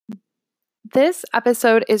This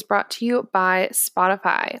episode is brought to you by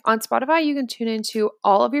Spotify. On Spotify, you can tune into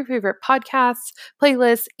all of your favorite podcasts,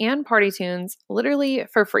 playlists, and party tunes literally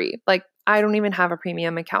for free. Like, I don't even have a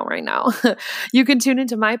premium account right now. You can tune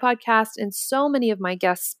into my podcast and so many of my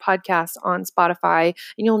guests' podcasts on Spotify,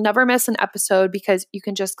 and you'll never miss an episode because you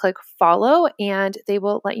can just click follow and they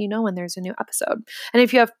will let you know when there's a new episode. And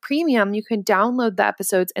if you have premium, you can download the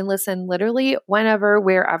episodes and listen literally whenever,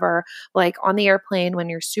 wherever, like on the airplane when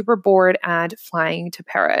you're super bored and flying to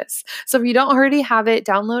Paris. So if you don't already have it,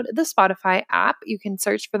 download the Spotify app. You can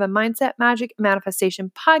search for the Mindset, Magic,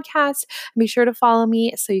 Manifestation podcast. And be sure to follow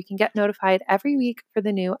me so you can get notified every week for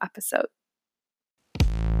the new episode.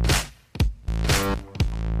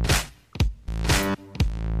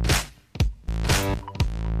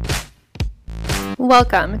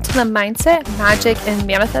 Welcome to the Mindset, Magic, and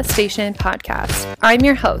Manifestation podcast. I'm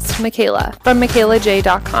your host, Michaela, from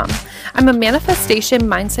MichaelaJ.com. I'm a manifestation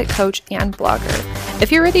mindset coach and blogger.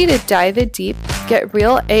 If you're ready to dive in deep, get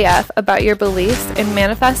real AF about your beliefs, and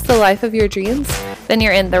manifest the life of your dreams, then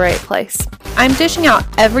you're in the right place. I'm dishing out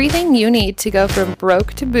everything you need to go from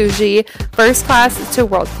broke to bougie, first class to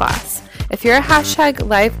world class. If your hashtag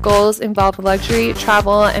life goals involve luxury,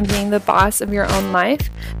 travel, and being the boss of your own life,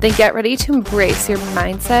 then get ready to embrace your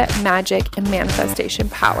mindset, magic, and manifestation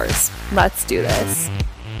powers. Let's do this.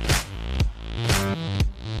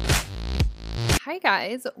 Hi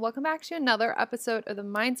guys, welcome back to another episode of the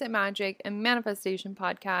Mindset, Magic, and Manifestation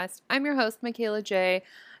podcast. I'm your host, Michaela J,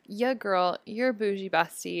 your girl, your bougie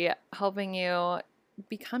bestie, helping you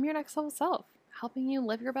become your next level self, helping you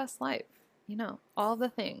live your best life. You know, all the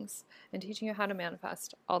things, and teaching you how to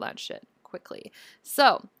manifest all that shit quickly.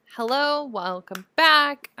 So, hello, welcome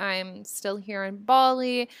back. I'm still here in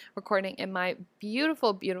Bali, recording in my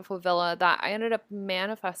beautiful, beautiful villa that I ended up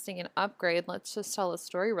manifesting an upgrade. Let's just tell a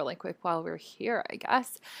story really quick while we're here, I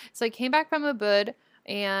guess. So I came back from Ubud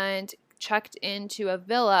and checked into a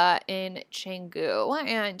villa in Canggu,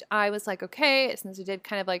 and I was like, okay, since I did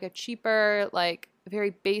kind of like a cheaper, like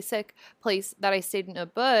very basic place that I stayed in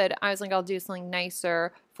Ubud, I was like, I'll do something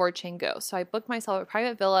nicer for Canggu. So I booked myself a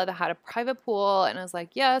private villa that had a private pool, and I was like,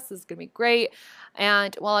 yes, this is gonna be great.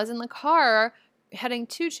 And while I was in the car heading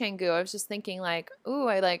to Canggu, I was just thinking like, ooh,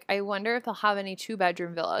 I wonder if they'll have any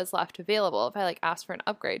 2-bedroom villas left available if I like ask for an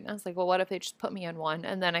upgrade. And I was like, well, what if they just put me in one?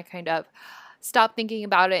 And then I kind of stopped thinking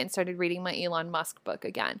about it and started reading my Elon Musk book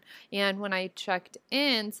again. And when I checked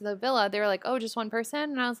into the villa, they were like, oh, just one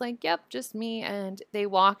person? And I was like, yep, just me. And they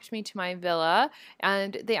walked me to my villa,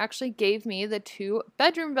 and they actually gave me the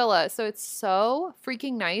 2-bedroom villa. So it's so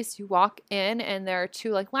freaking nice. You walk in and there are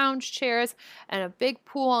 2 like lounge chairs and a big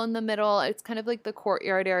pool in the middle. It's kind of like the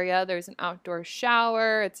courtyard area. There's an outdoor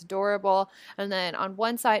shower. It's adorable. And then on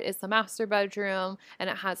one side is the master bedroom,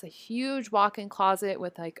 and it has a huge walk-in closet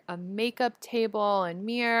with like a makeup table and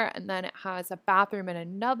mirror, and then it has a bathroom in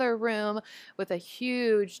another room with a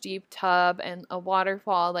huge deep tub and a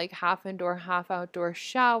waterfall, like half indoor, half outdoor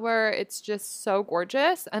shower. It's just so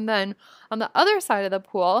gorgeous. And then on the other side of the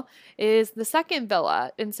pool is the second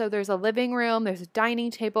villa, and so there's a living room, there's a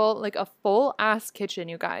dining table, like a full ass kitchen,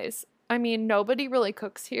 you guys. I mean, nobody really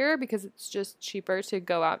cooks here because it's just cheaper to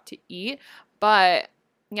go out to eat, but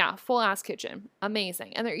yeah, full ass kitchen.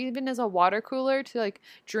 Amazing. And there even is a water cooler to like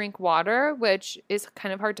drink water, which is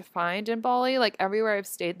kind of hard to find in Bali. Like everywhere I've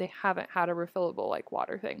stayed, they haven't had a refillable like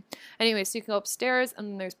water thing. Anyway, so you can go upstairs, and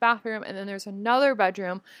then there's bathroom, and then there's another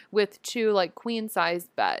bedroom with 2 like queen size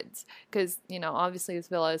beds. Cause you know, obviously this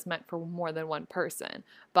villa is meant for more than one person,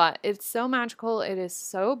 but it's so magical. It is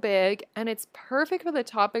so big, and it's perfect for the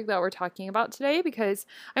topic that we're talking about today, because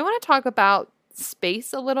I want to talk about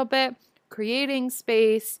space a little bit. Creating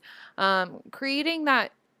space, creating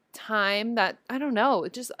that time that, I don't know,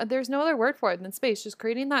 just there's no other word for it than space, just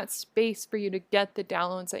creating that space for you to get the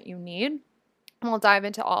downloads that you need. And we'll dive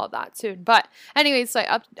into all of that soon. But anyways, so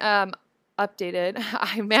I updated,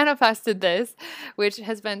 I manifested this, which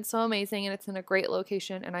has been so amazing, and it's in a great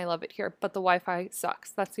location, and I love it here, but the Wi-Fi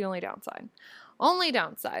sucks. That's the only downside.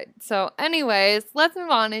 So anyways, let's move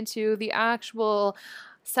on into the actual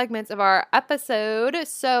segments of our episode.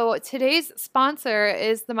 So today's sponsor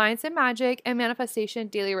is the Mindset, Magic, and Manifestation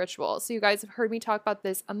Daily Ritual. So you guys have heard me talk about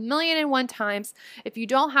this 1,000,001 times. If you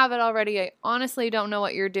don't have it already, I honestly don't know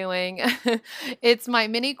what you're doing. It's my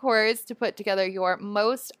mini course to put together your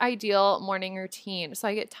most ideal morning routine. So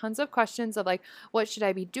I get tons of questions of like, what should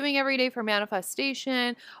I be doing every day for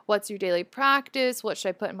manifestation? What's your daily practice? What should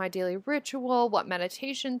I put in my daily ritual? What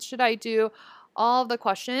meditations should I do? all of the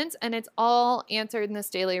questions, and it's all answered in this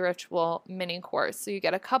daily ritual mini course. So you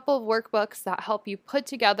get a couple of workbooks that help you put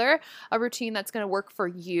together a routine that's going to work for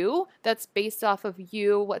you, that's based off of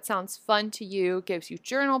you, what sounds fun to you, gives you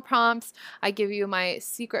journal prompts. I give you my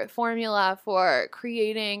secret formula for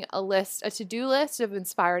creating a to-do list of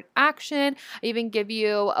inspired action. I even give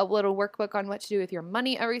you a little workbook on what to do with your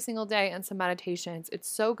money every single day and some meditations. It's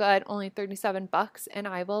so good, only $37, and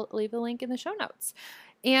I will leave a link in the show notes.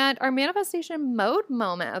 And our manifestation mode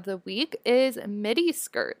moment of the week is midi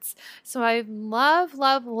skirts. So I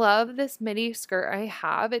love this midi skirt I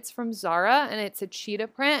have. It's from Zara and it's a cheetah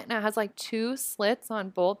print and it has like 2 slits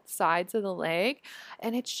on both sides of the leg.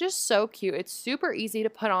 And it's just so cute. It's super easy to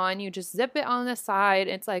put on. You just zip it on the side.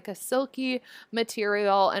 It's like a silky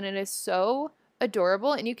material and it is so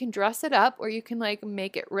adorable, and you can dress it up or you can like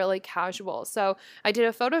make it really casual. So I did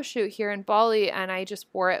a photo shoot here in Bali and I just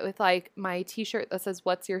wore it with like my t-shirt that says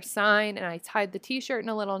 "What's your sign?" and I tied the t-shirt in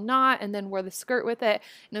a little knot and then wore the skirt with it,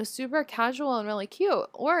 and it was super casual and really cute.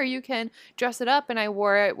 Or you can dress it up, and I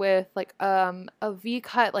wore it with like a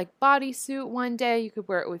V-cut like bodysuit one day. You could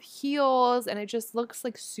wear it with heels and it just looks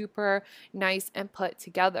like super nice and put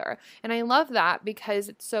together. And I love that because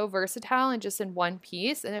it's so versatile and just in one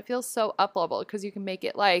piece, and it feels so up level because you can make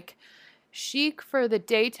it like chic for the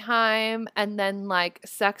daytime and then like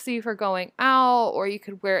sexy for going out, or you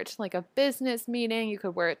could wear it to like a business meeting, you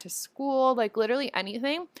could wear it to school, like literally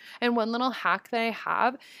anything. And one little hack that I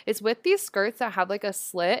have is with these skirts that have like a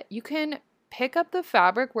slit, you can pick up the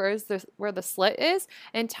fabric where the slit is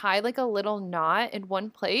and tie like a little knot in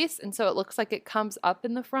one place, and so it looks like it comes up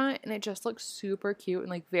in the front and it just looks super cute and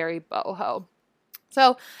like very boho.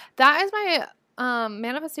 So that is my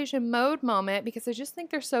manifestation mode moment, because I just think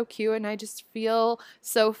they're so cute and I just feel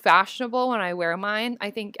so fashionable when I wear mine. I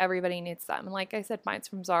think everybody needs them. And like I said, mine's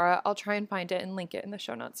from Zara. I'll try and find it and link it in the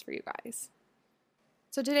show notes for you guys.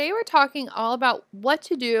 So today we're talking all about what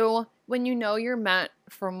to do when you know you're meant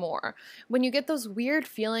for more. When you get those weird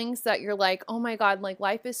feelings that you're like, oh my God, like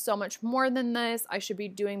life is so much more than this. I should be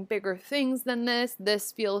doing bigger things than this.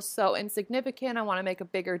 This feels so insignificant. I want to make a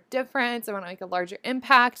bigger difference. I want to make a larger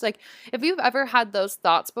impact. Like if you've ever had those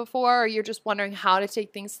thoughts before, or you're just wondering how to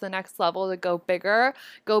take things to the next level, to go bigger,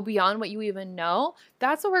 go beyond what you even know,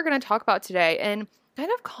 that's what we're going to talk about today. And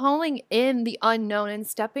kind of calling in the unknown and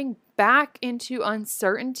stepping back into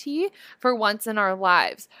uncertainty for once in our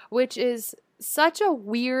lives, which is such a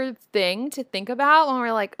weird thing to think about when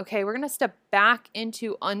we're like, okay, we're going to step back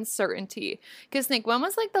into uncertainty. Because think, when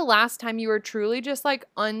was like the last time you were truly just like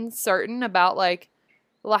uncertain about like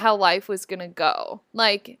how life was going to go?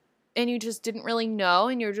 Like, and you just didn't really know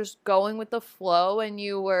and you're just going with the flow and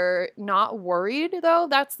you were not worried though.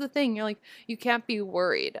 That's the thing. You're like, you can't be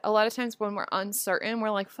worried. A lot of times when we're uncertain,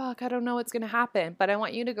 we're like, fuck, I don't know what's going to happen. But I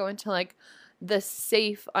want you to go into like the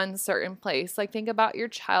safe, uncertain place. Like think about your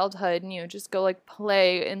childhood and you just go like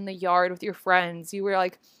play in the yard with your friends. You were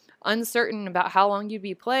like uncertain about how long you'd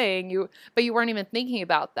be playing, but you weren't even thinking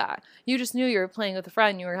about that. You just knew you were playing with a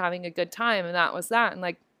friend, you were having a good time, and that was that. And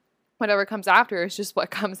like, whatever comes after is just what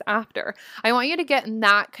comes after. I want you to get in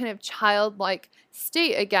that kind of childlike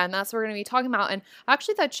state again. That's what we're going to be talking about. And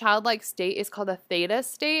actually that childlike state is called a theta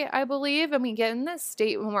state, I believe. And we get in this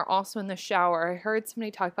state when we're also in the shower. I heard somebody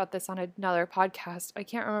talk about this on another podcast. I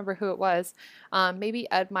can't remember who it was. Maybe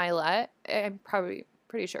Ed Milet. I'm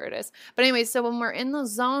pretty sure it is. But anyway, so when we're in those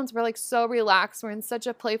zones, we're like so relaxed. We're in such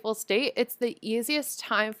a playful state. It's the easiest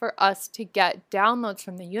time for us to get downloads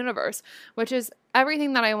from the universe, which is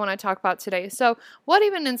everything that I want to talk about today. So what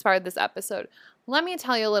even inspired this episode? Let me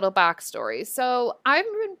tell you a little backstory. So I've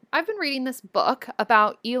been reading this book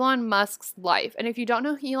about Elon Musk's life. And if you don't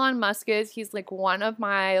know who Elon Musk is, he's like one of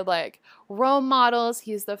my like role models.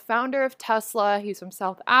 He's the founder of Tesla. He's from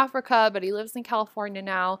South Africa, but he lives in California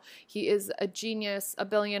now. He is a genius, a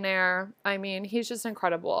billionaire. I mean, he's just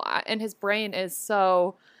incredible. And his brain is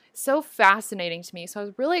so fascinating to me. So I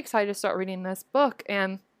was really excited to start reading this book,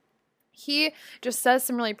 and he just says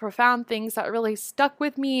some really profound things that really stuck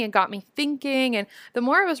with me and got me thinking. And the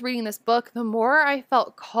more I was reading this book, the more I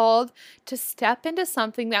felt called to step into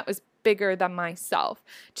something that was bigger than myself,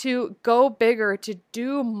 to go bigger, to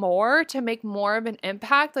do more, to make more of an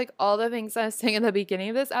impact. Like all the things I was saying in the beginning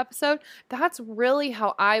of this episode, that's really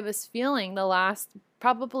how I was feeling the last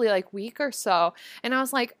probably like week or so. And I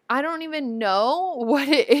was like, I don't even know what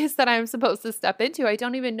it is that I'm supposed to step into. I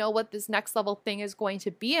don't even know what this next level thing is going to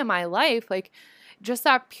be in my life. Like just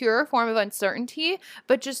that pure form of uncertainty,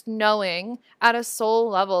 but just knowing at a soul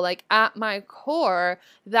level, like at my core,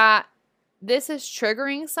 that this is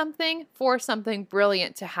triggering something for something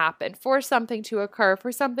brilliant to happen, for something to occur,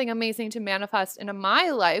 for something amazing to manifest into my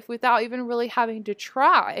life without even really having to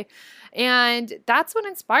try. And that's what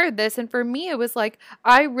inspired this. And for me, it was like,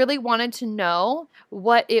 I really wanted to know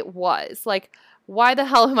what it was. Like, why the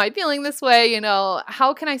hell am I feeling this way?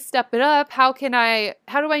 How can I step it up? How do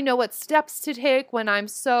I know what steps to take when I'm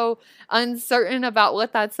so uncertain about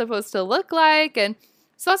what that's supposed to look like? And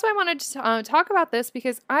so that's why I wanted to talk about this,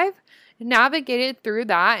 because I've navigated through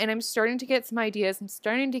that and I'm starting to get some ideas. I'm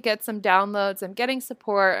starting to get some downloads. I'm getting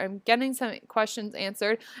support. I'm getting some questions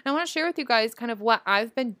answered. And I want to share with you guys kind of what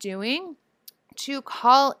I've been doing to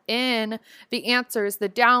call in the answers, the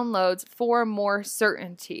downloads for more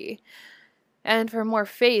certainty and for more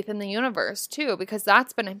faith in the universe too, because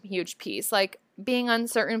that's been a huge piece. Like, being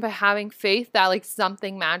uncertain but having faith that like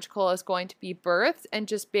something magical is going to be birthed, and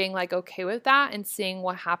just being like okay with that and seeing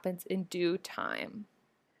what happens in due time.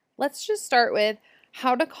 Let's just start with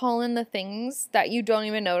how to call in the things that you don't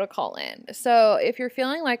even know to call in. So if you're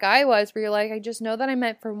feeling like I was, where you're like, I just know that I'm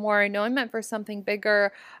meant for more. I know I'm meant for something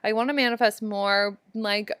bigger. I want to manifest more,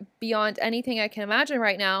 like beyond anything I can imagine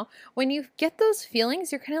right now. When you get those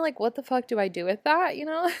feelings, you're kind of like, what the fuck do I do with that?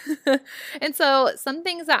 And so some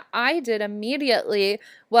things that I did immediately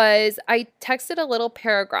was I texted a little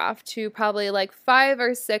paragraph to probably like 5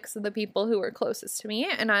 or 6 of the people who were closest to me.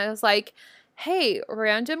 And I was like, hey,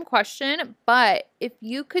 random question, but if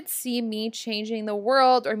you could see me changing the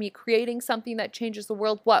world or me creating something that changes the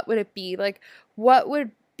world, what would it be? Like, what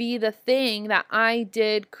would be the thing that I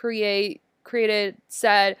did created,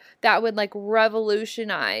 said that would like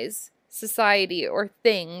revolutionize society or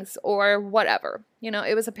things or whatever?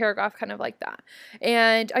 It was a paragraph kind of like that.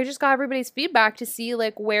 And I just got everybody's feedback to see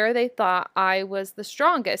like where they thought I was the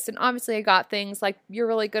strongest. And obviously I got things like, you're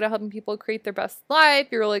really good at helping people create their best life.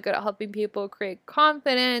 You're really good at helping people create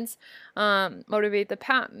confidence, motivate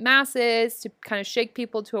the masses, to kind of shake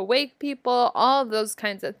people, to awake people, all of those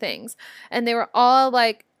kinds of things. And they were all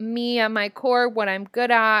like me at my core, what I'm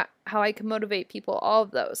good at, how I can motivate people, all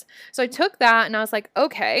of those. So I took that and I was like,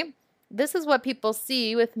 okay, this is what people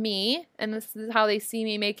see with me, and this is how they see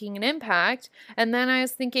me making an impact. And then I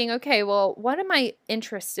was thinking, okay, well, what am I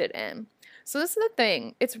interested in? So this is the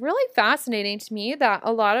thing. It's really fascinating to me that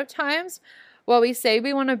a lot of times what we say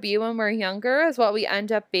we want to be when we're younger is what we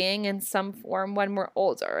end up being in some form when we're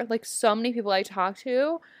older. Like, so many people I talk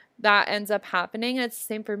to, that ends up happening. And it's the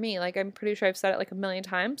same for me. Like, I'm pretty sure I've said it like a million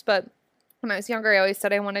times, but when I was younger, I always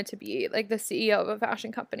said I wanted to be like the CEO of a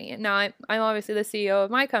fashion company. And now I'm obviously the CEO of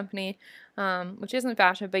my company, which isn't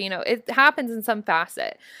fashion, but it happens in some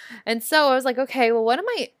facet. And so I was like, okay, well, what am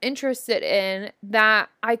I interested in that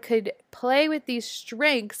I could play with these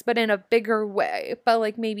strengths, but in a bigger way, but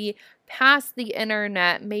like maybe past the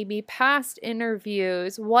internet, maybe past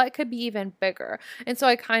interviews, what could be even bigger? And so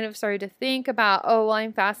I kind of started to think about, oh, well,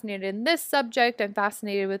 I'm fascinated in this subject. I'm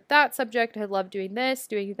fascinated with that subject. I love doing this,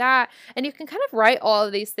 doing that. And you can kind of write all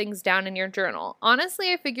of these things down in your journal.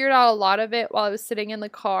 Honestly, I figured out a lot of it while I was sitting in the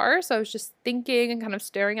car. So I was just thinking and kind of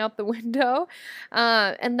staring out the window.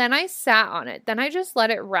 And then I sat on it. Then I just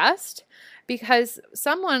let it rest. Because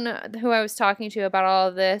someone who I was talking to about all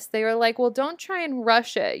of this, they were like, well, don't try and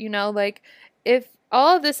rush it. Like if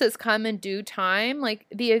all of this has come in due time, like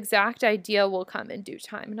the exact idea will come in due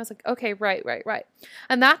time. And I was like, okay, right.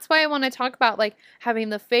 And that's why I want to talk about like having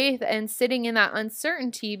the faith and sitting in that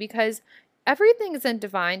uncertainty, because everything is in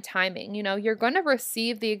divine timing. You're going to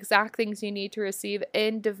receive the exact things you need to receive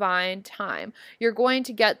in divine time. You're going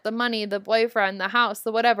to get the money, the boyfriend, the house,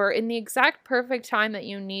 the whatever, in the exact perfect time that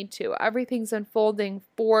you need to. Everything's unfolding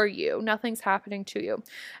for you. Nothing's happening to you.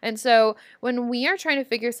 And so when we are trying to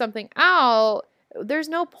figure something out, there's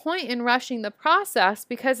no point in rushing the process,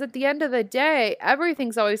 because at the end of the day,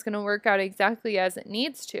 everything's always going to work out exactly as it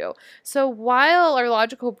needs to. So while our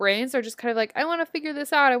logical brains are just kind of like, I want to figure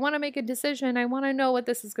this out, I want to make a decision, I want to know what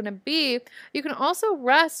this is going to be, you can also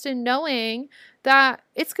rest in knowing that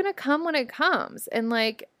it's going to come when it comes. And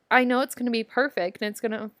like, I know it's going to be perfect and it's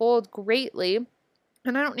going to unfold greatly.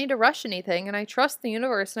 And I don't need to rush anything. And I trust the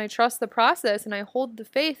universe and I trust the process. And I hold the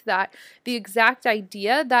faith that the exact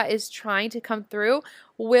idea that is trying to come through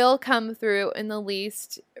will come through in the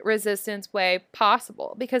least resistance way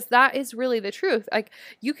possible. Because that is really the truth. Like,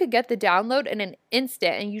 you could get the download in an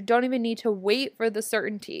instant and you don't even need to wait for the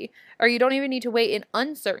certainty, or you don't even need to wait in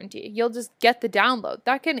uncertainty. You'll just get the download.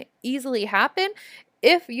 That can easily happen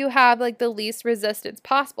if you have like the least resistance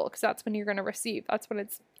possible, because that's when you're going to receive. That's when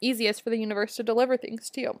it's easiest for the universe to deliver things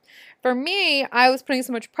to you. For me, I was putting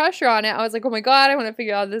so much pressure on it. I was like, oh my God, I want to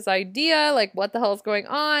figure out this idea. Like, what the hell is going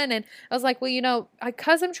on? And I was like, well,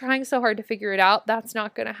 because I'm trying so hard to figure it out, that's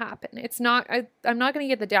not going to happen. I'm not going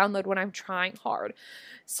to get the download when I'm trying hard.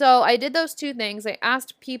 So I did those two things. I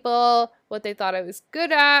asked people what they thought I was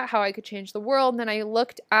good at, how I could change the world. And then I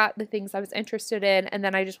looked at the things I was interested in, and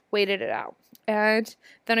then I just waited it out. And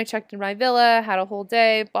then I checked in my villa, had a whole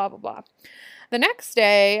day, blah, blah, blah. The next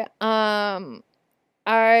day,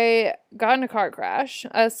 I got in a car crash,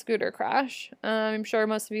 a scooter crash. I'm sure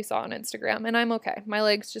most of you saw on Instagram, and I'm okay. My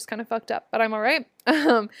legs just kind of fucked up, but I'm all right.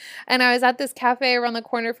 And I was at this cafe around the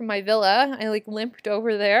corner from my villa. I like limped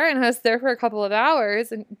over there, and I was there for a couple of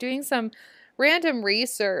hours and doing some random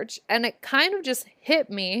research, and it kind of just hit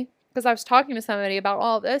me because I was talking to somebody about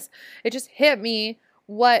all of this. It just hit me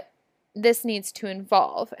what this needs to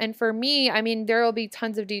involve. And for me, I mean, there will be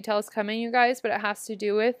tons of details coming, you guys, but it has to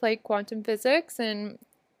do with like quantum physics and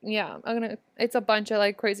yeah, it's a bunch of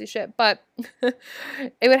like crazy shit, but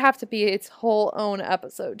it would have to be its whole own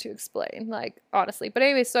episode to explain, like, honestly. But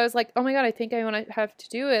anyway, so I was like, oh my God, I think I want to have to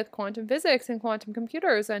do with quantum physics and quantum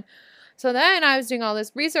computers. And so then I was doing all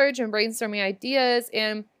this research and brainstorming ideas.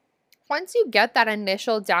 And once you get that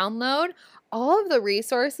initial download, all of the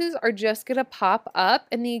resources are just going to pop up,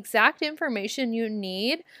 and the exact information you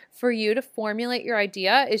need for you to formulate your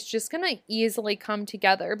idea is just going to easily come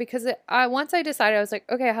together. Because once I decided, I was like,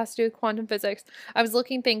 okay, it has to do with quantum physics. I was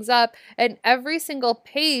looking things up, and every single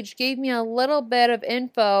page gave me a little bit of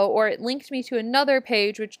info, or it linked me to another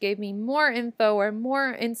page which gave me more info or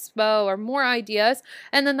more inspo or more ideas.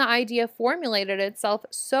 And then the idea formulated itself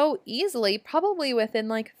so easily, probably within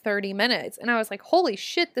like 30 minutes. And I was like, holy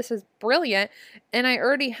shit, this is brilliant. And I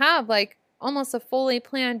already have like almost a fully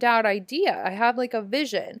planned out idea. I have like a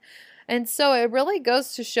vision. And so it really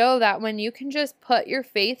goes to show that when you can just put your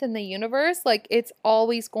faith in the universe, like it's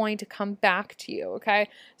always going to come back to you. Okay.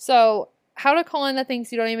 So how to call in the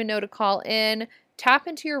things you don't even know to call in. Tap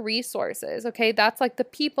into your resources. Okay. That's like the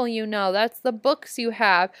people you know. That's the books you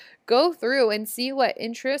have. Go through and see what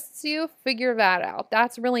interests you. Figure that out.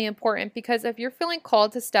 That's really important, because if you're feeling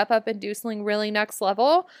called to step up and do something really next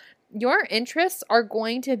level, your interests are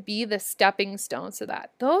going to be the stepping stones to that.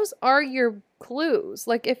 Those are your clues.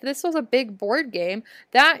 Like if this was a big board game,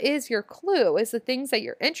 that is your clue, is the things that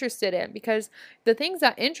you're interested in, because the things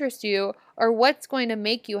that interest you are what's going to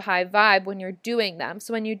make you high vibe when you're doing them.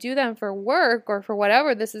 So when you do them for work or for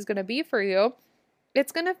whatever this is going to be for you,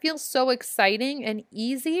 it's going to feel so exciting and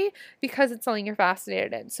easy because it's something you're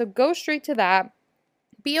fascinated in. So go straight to that.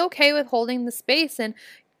 Be okay with holding the space and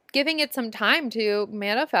giving it some time to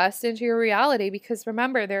manifest into your reality, because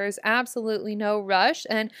remember, there is absolutely no rush,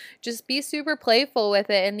 and just be super playful with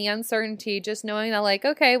it and the uncertainty, just knowing that like,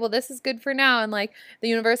 okay, well, this is good for now, and like the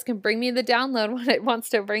universe can bring me the download when it wants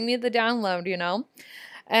to bring me the download,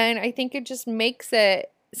 and I think it just makes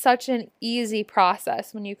it such an easy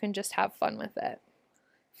process when you can just have fun with it.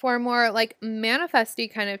 For more like manifesty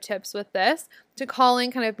kind of tips with this, to call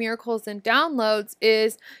in kind of miracles and downloads,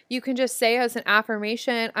 is you can just say as an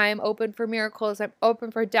affirmation, I am open for miracles, I'm open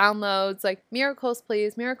for downloads, like miracles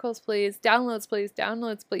please, downloads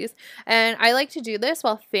please. And I like to do this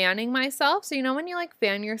while fanning myself. So when you like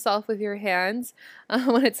fan yourself with your hands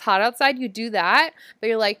when it's hot outside, you do that, but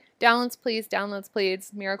you're like, downloads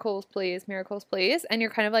please, miracles please, and you're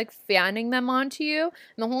kind of like fanning them onto you. And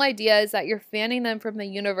the whole idea is that you're fanning them from the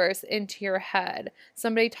universe into your head.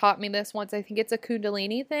 Somebody taught me this once. I think it's a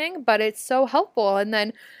Kundalini thing, but it's so helpful. And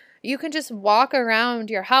then you can just walk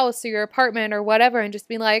around your house or your apartment or whatever and just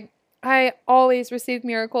be like, I always receive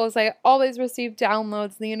miracles. I always receive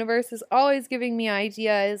downloads. The universe is always giving me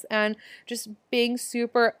ideas, and just being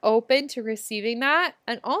super open to receiving that.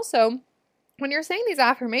 And also, when you're saying these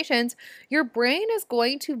affirmations, your brain is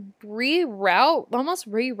going to almost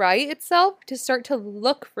rewrite itself to start to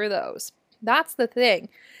look for those. That's the thing,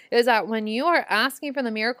 is that when you are asking for the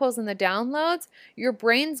miracles and the downloads, your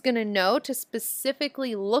brain's going to know to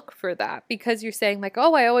specifically look for that, because you're saying like,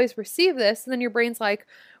 oh, I always receive this. And then your brain's like,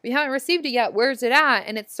 we haven't received it yet. Where's it at?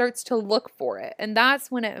 And it starts to look for it. And that's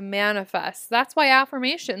when it manifests. That's why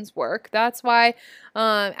affirmations work. That's why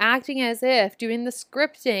acting as if, doing the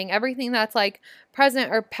scripting, everything that's like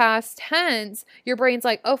present or past tense, your brain's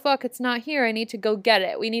like, oh, fuck, it's not here. I need to go get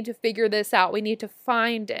it. We need to figure this out. We need to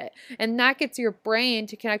find it. And that gets your brain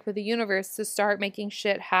to connect with the universe to start making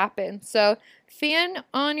shit happen. So fan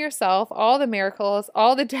on yourself, all the miracles,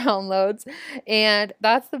 all the downloads, and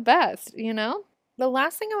that's the best, The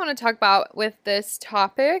last thing I want to talk about with this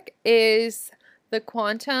topic is the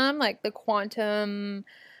quantum, like the quantum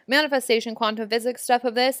manifestation, quantum physics stuff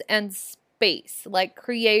of this, and space, like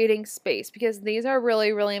creating space, because these are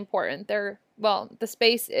really, really important. The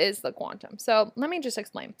space is the quantum. So let me just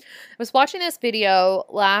explain. I was watching this video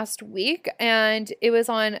last week and it was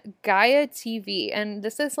on Gaia TV. And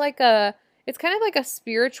this is it's kind of like a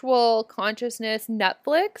spiritual consciousness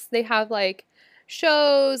Netflix. They have like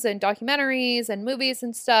shows and documentaries and movies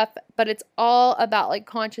and stuff, but it's all about like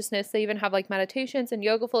consciousness. They even have like meditations and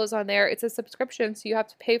yoga flows on there. It's a subscription, so you have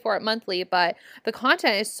to pay for it monthly, but the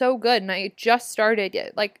content is so good. And I just started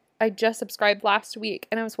it. Like I just subscribed last week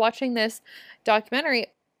and I was watching this documentary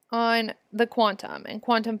on the quantum and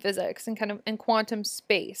quantum physics and kind of in quantum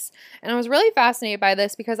space. And I was really fascinated by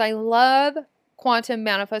this because I love quantum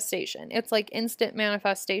manifestation. It's like instant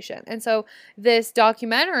manifestation. And so this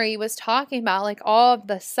documentary was talking about like all of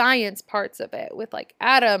the science parts of it with like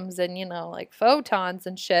atoms and, like photons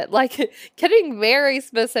and shit, like getting very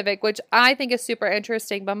specific, which I think is super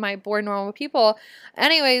interesting, but might bore normal people.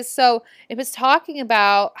 Anyways, so it was talking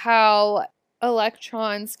about how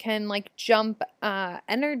electrons can like jump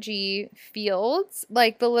energy fields,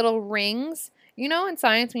 like the little rings. In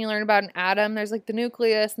science, when you learn about an atom, there's like the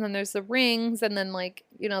nucleus and then there's the rings, and then like,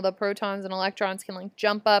 the protons and electrons can like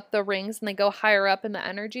jump up the rings and they go higher up in the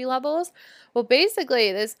energy levels. Well,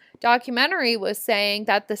 basically, this documentary was saying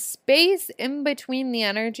that the space in between the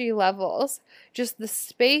energy levels, just the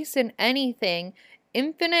space in anything,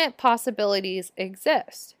 infinite possibilities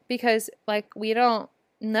exist, because like we don't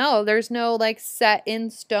know, there's no like set in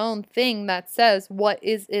stone thing that says what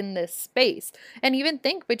is in this space. And even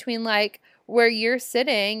think between like where you're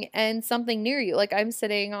sitting and something near you. Like I'm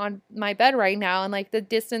sitting on my bed right now, and like the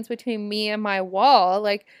distance between me and my wall,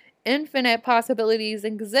 like infinite possibilities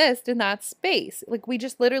exist in that space. Like we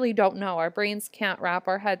just literally don't know. Our brains can't wrap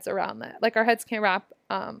our heads around that. Like our heads can't wrap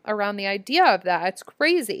around the idea of that. It's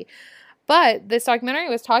crazy. But this documentary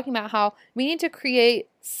was talking about how we need to create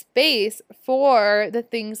space for the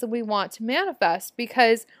things that we want to manifest,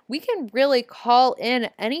 because we can really call in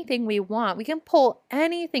anything we want. We can pull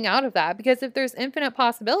anything out of that, because if there's infinite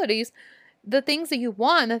possibilities, the things that you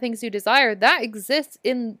want, the things you desire, that exists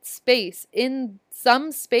in space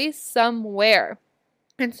somewhere.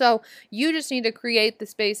 And so you just need to create the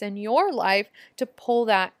space in your life to pull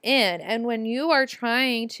that in. And when you are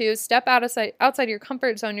trying to step outside your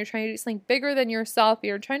comfort zone, you're trying to do something bigger than yourself,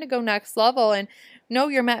 you're trying to go next level and know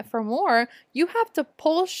you're meant for more, you have to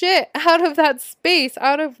pull shit out of that space,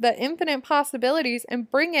 out of the infinite possibilities, and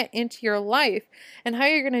bring it into your life. And how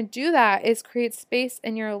you're going to do that is create space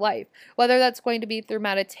in your life, whether that's going to be through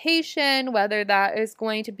meditation, whether that is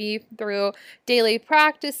going to be through daily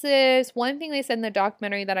practices. One thing they said in the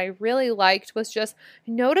documentary that I really liked was just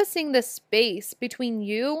noticing the space between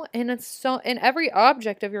you and in every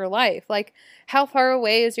object of your life. Like, how far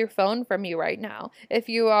away is your phone from you right now? If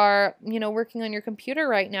you are, working on your computer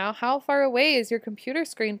right now, how far away is your computer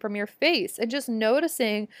screen from your face? And just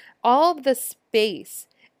noticing all of the space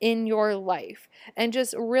in your life and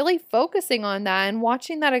just really focusing on that and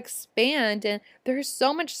watching that expand. And there's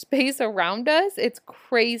so much space around us. It's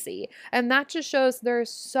crazy. And that just shows there's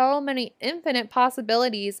so many infinite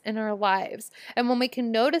possibilities in our lives. And when we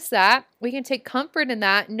can notice that, we can take comfort in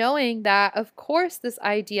that, knowing that, of course, this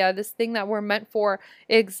idea, this thing that we're meant for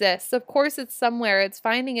exists. Of course, it's somewhere. It's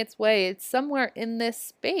finding its way. It's somewhere in this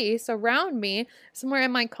space around me, somewhere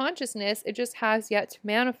in my consciousness. It just has yet to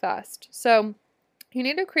manifest. So you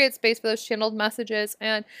need to create space for those channeled messages.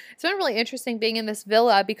 And it's been really interesting being in this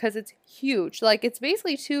villa because it's huge. Like, it's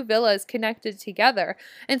basically 2 villas connected together.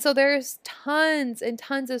 And so there's tons and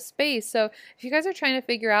tons of space. So if you guys are trying to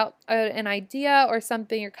figure out an idea or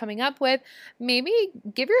something you're coming up with, maybe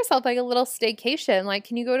give yourself like a little staycation. Like,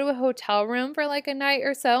 can you go to a hotel room for like a night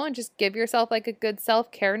or so and just give yourself like a good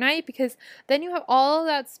self-care night? Because then you have all of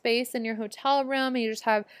that space in your hotel room and you just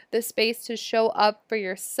have the space to show up for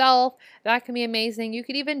yourself. That can be amazing. You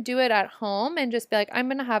could even do it at home and just be like, I'm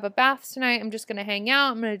going to have a bath tonight. I'm just going to hang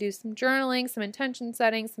out. I'm going to do some journaling, some intention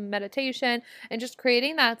setting, some meditation, and just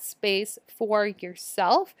creating that space for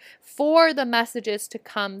yourself, for the messages to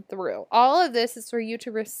come through. All of this is for you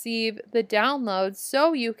to receive the downloads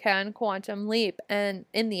so you can quantum leap and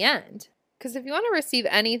in the end. Because if you want to receive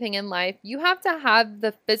anything in life, you have to have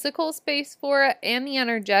the physical space for it and the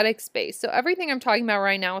energetic space. So everything I'm talking about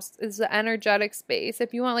right now is the energetic space.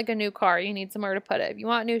 If you want like a new car, you need somewhere to put it. If you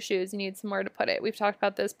want new shoes, you need somewhere to put it. We've talked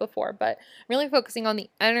about this before, but really focusing on the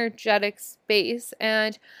energetic space.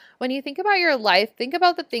 And when you think about your life, think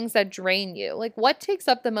about the things that drain you. Like, what takes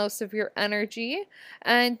up the most of your energy?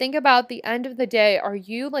 And think about the end of the day. Are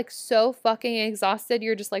you like so fucking exhausted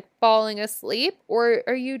you're just like falling asleep? Or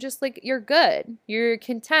are you just like, you're good, you're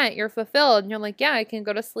content, you're fulfilled, and you're like, yeah, I can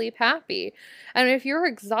go to sleep happy? And if you're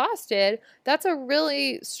exhausted, that's a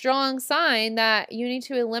really strong sign that you need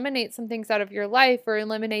to eliminate some things out of your life or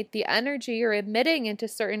eliminate the energy you're emitting into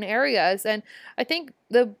certain areas. And I think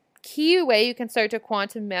the key way you can start to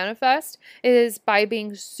quantum manifest is by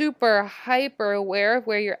being super hyper aware of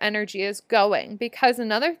where your energy is going. Because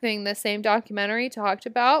another thing the same documentary talked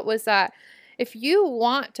about was that if you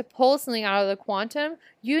want to pull something out of the quantum,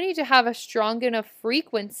 you need to have a strong enough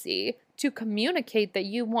frequency to communicate that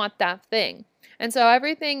you want that thing. And so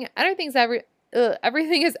everything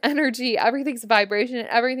is energy, everything's vibration, and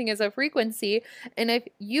everything is a frequency. And if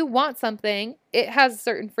you want something, it has a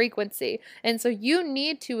certain frequency. And so you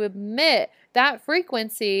need to emit that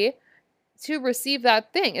frequency to receive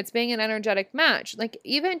that thing. It's being an energetic match. Like,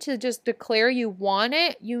 even to just declare you want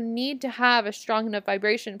it, you need to have a strong enough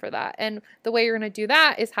vibration for that. And the way you're going to do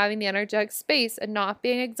that is having the energetic space and not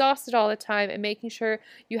being exhausted all the time, and making sure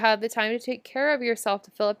you have the time to take care of yourself,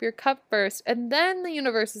 to fill up your cup first. And then the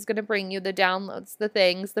universe is going to bring you the downloads, the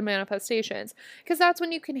things, the manifestations, because that's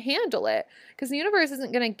when you can handle it. Because the universe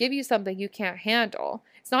isn't going to give you something you can't handle.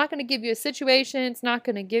 It's not going to give you a situation. It's not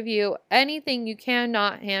going to give you anything you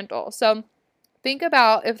cannot handle. So think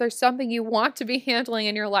about if there's something you want to be handling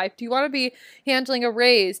in your life. Do you want to be handling a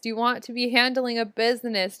raise? Do you want to be handling a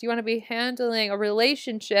business? Do you want to be handling a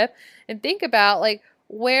relationship? And think about, like,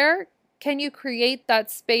 where can you create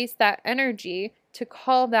that space, that energy to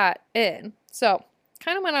call that in? So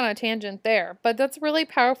kind of went on a tangent there, but that's really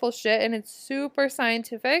powerful shit, and it's super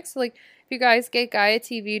scientific. So like, if you guys get Gaia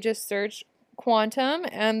TV, just search quantum,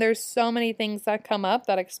 and there's so many things that come up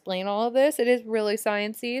that explain all of this. It is really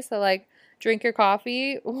sciencey, so like, drink your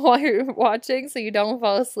coffee while you're watching so you don't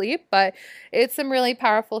fall asleep, but it's some really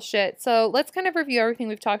powerful shit. So let's kind of review everything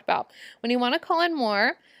we've talked about. When you want to call in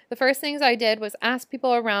more, the first things I did was ask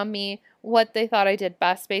people around me what they thought I did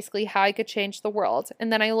best, basically how I could change the world.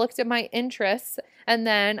 And then I looked at my interests, and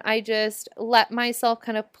then I just let myself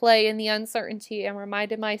kind of play in the uncertainty and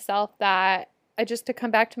reminded myself that to come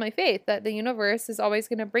back to my faith, that the universe is always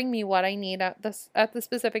going to bring me what I need at the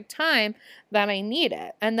specific time that I need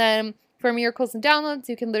it. And then for miracles and downloads,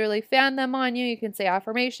 you can literally fan them on you. You can say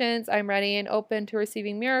affirmations. I'm ready and open to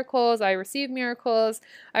receiving miracles. I receive miracles.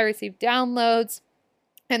 I receive downloads.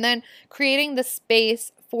 And then creating the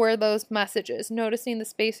space for those messages, noticing the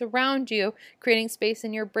space around you, creating space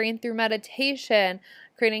in your brain through meditation,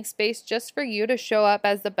 creating space just for you to show up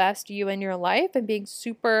as the best you in your life, and being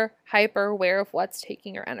super hyper aware of what's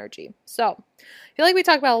taking your energy. So I feel like we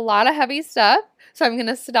talked about a lot of heavy stuff, so I'm going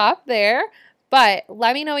to stop there. But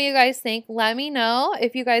let me know what you guys think. Let me know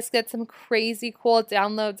if you guys get some crazy cool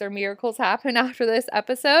downloads or miracles happen after this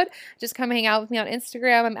episode. Just come hang out with me on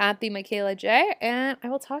Instagram. I'm at @MichaelaJ, and I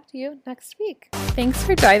will talk to you next week. Thanks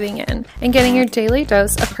for diving in and getting your daily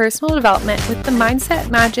dose of personal development with the Mindset,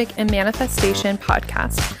 Magic, and Manifestation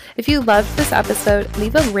podcast. If you loved this episode,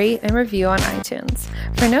 leave a rate and review on iTunes.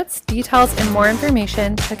 For notes, details, and more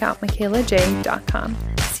information, check out MichaelaJ.com.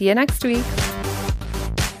 See you next week.